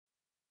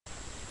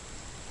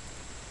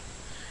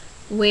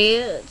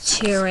Well,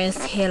 cheerings,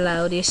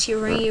 hello, this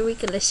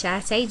Eureka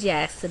Shonte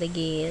Jackson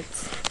again.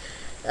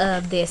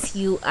 That's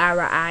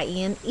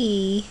Urine,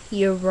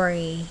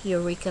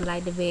 Eureka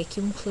like the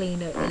vacuum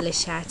cleaner, and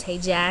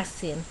Shonte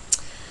Jackson.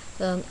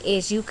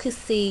 As you can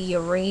see,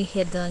 Urine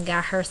had done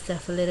got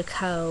herself a little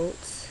cold.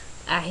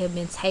 I have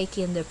been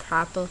taking the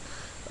proper,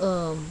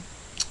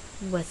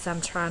 what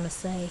I'm trying to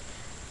say,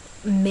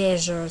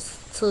 measures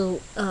to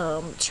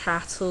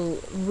try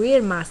to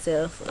rid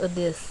myself of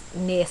this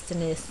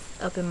nastiness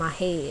up in my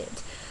head.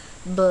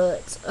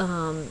 But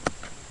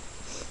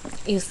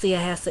you see,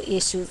 I have some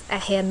issues. I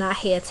had not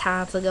had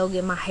time to go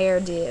get my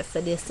hair did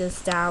for this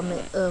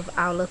installment of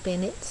All Up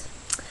in It.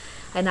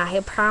 And I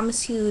had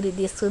promised you that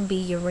this would be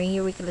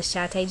Eureka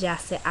Shonte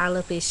Jackson All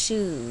Up in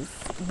Shoes,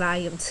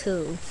 Volume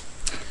 2.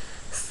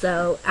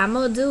 So I'm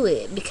gonna do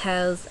it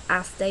because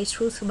I stay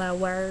true to my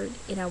word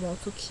and I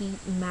want to keep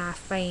my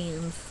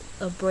fans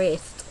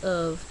abreast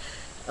of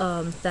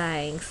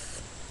things.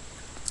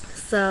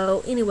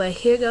 So anyway,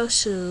 here goes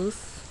shoes.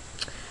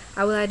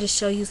 I would like to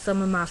show you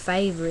some of my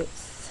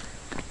favorites.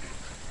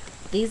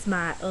 These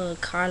my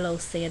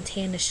Carlos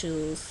Santana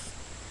shoes.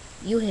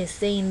 You had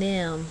seen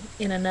them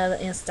in another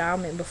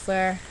installment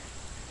before.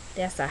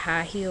 That's a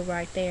high heel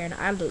right there, and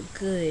I look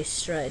good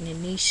strutting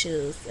in these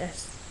shoes.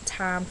 That's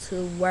time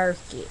to work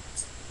it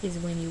is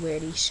when you wear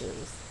these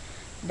shoes.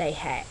 They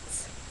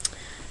hats.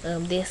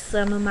 There's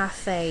some of my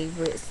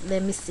favorites.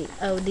 Let me see.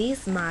 Oh,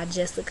 these my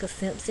Jessica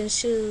Simpson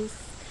shoes.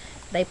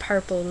 They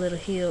purple little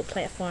heel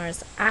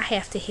platforms. I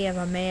have to have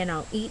a man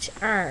on each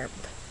arm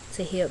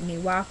to help me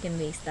walk in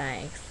these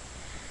things,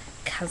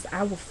 cause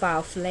I will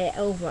fall flat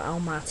over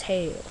on my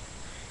tail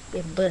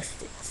and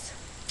bust it.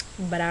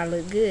 But I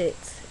look good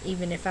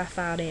even if I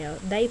fall down.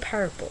 They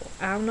purple.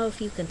 I don't know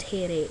if you can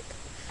tell that.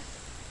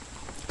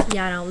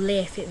 Y'all don't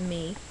laugh at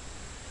me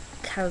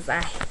because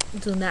I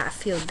do not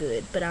feel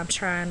good, but I'm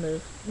trying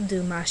to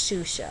do my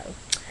shoe show.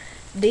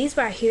 These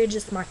right here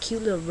just my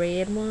cute little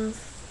red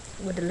ones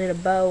with a little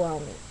bow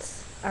on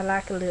it. I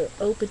like a little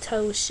open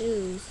toe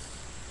shoes.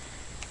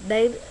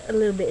 They a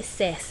little bit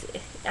sassy.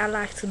 I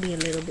like to be a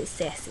little bit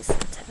sassy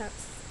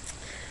sometimes.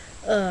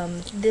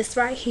 This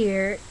right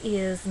here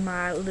is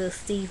my little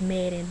Steve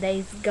Madden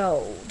Days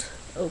Gold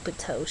open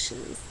toe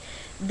shoes.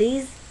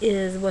 These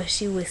is what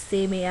she would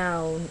see me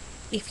on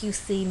if you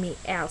see me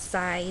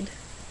outside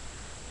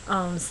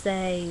on,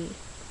 say,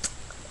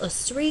 a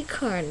street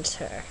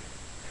corner.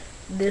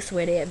 This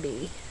where that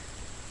be.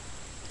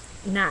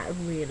 Not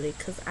really,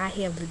 because I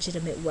have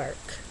legitimate work.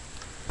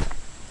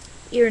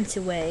 Urine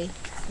way.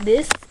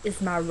 This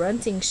is my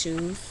runting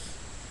shoes.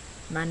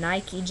 My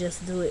Nike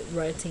Just Do It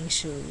runting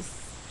shoes.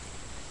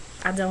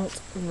 I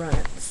don't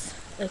runt.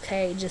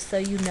 Okay, just so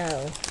you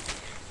know.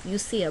 You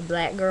see a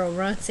black girl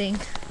runting,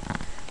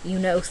 you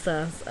know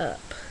something's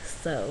up.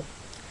 So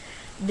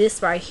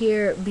this right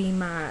here be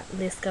my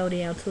let's go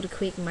down to the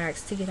quick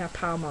marks to get our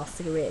palm off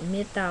cigarette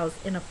menthols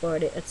in a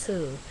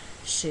 42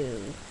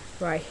 shoe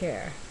right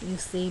here. You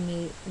see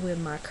me with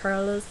my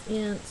curlers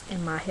in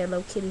and my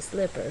Hello Kitty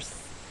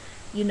slippers.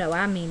 You know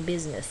I mean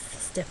business.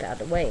 Step out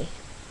the way.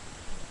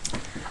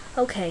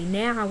 Okay,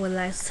 now I would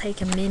like to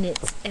take a minute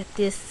at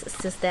this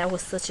since that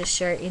was such a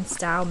short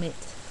installment.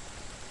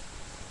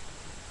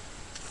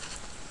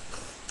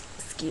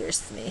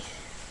 Scares me.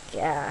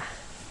 Yeah.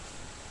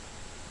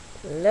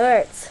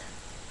 Lord,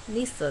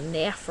 need some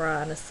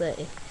Nafron or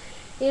something.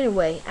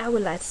 Anyway, I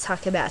would like to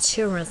talk about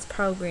children's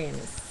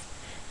programs.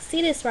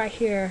 See this right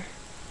here?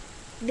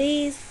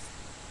 These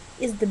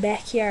is the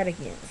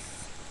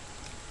Backyardigans.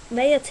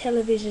 They a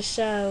television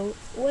show.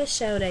 What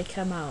show they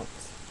come on?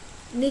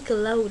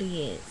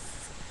 Nickelodeons.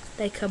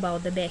 They come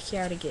on the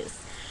Backyardigans.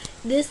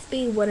 This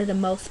be one of the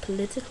most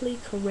politically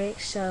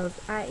correct shows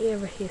I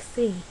ever have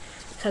seen.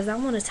 Cause I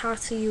want to talk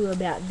to you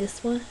about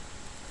this one.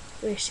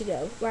 Where'd she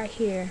go? Right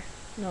here.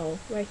 No,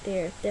 right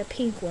there. That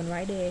pink one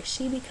right there.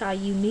 She be called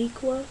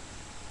Uniqua.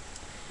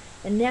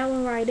 And that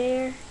one right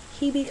there,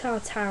 he be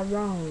called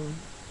Tyrone.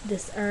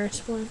 This orange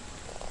one.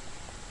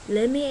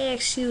 Let me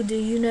ask you, do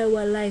you know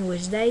what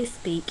language they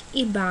speak?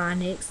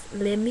 Ebonics.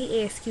 Let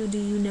me ask you, do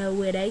you know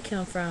where they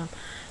come from?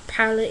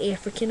 Probably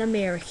African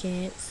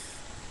Americans.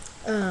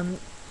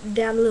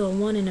 That little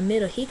one in the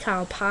middle, he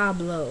called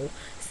Pablo.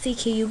 See,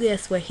 can you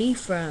guess where he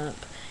from?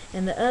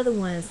 And the other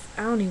ones,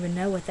 I don't even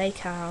know what they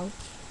call.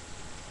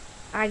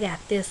 I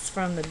got this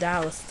from the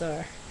dollar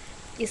store.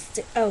 It's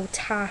the, oh,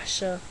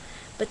 Tasha.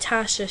 But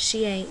Tasha,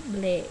 she ain't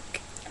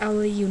black.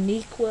 Only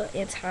Uniqua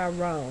and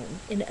Tyrone.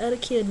 And the other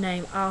kid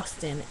named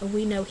Austin. And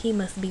we know he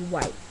must be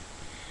white.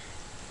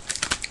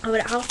 I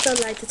would also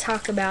like to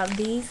talk about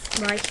these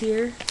right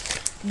here.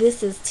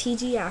 This is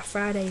TGI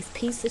Fridays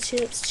Pizza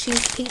Chips,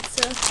 Cheese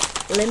Pizza.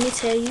 Let me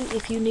tell you,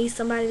 if you need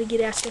somebody to get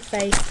out your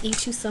face,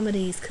 eat you some of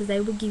these. Because they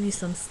will give you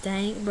some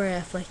stank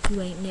breath like you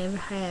ain't never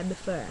had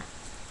before.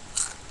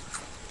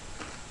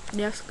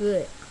 That's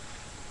good.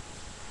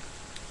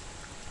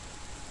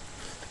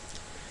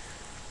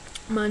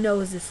 My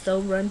nose is so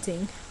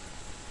runting.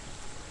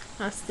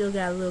 I still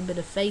got a little bit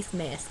of face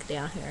mask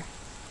down here.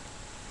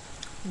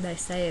 They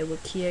say it will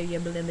cure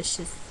your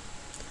blemishes.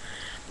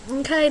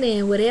 Okay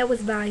then, well that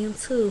was volume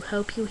 2.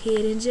 Hope you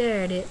had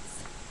enjoyed it.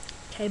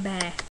 Okay, bye.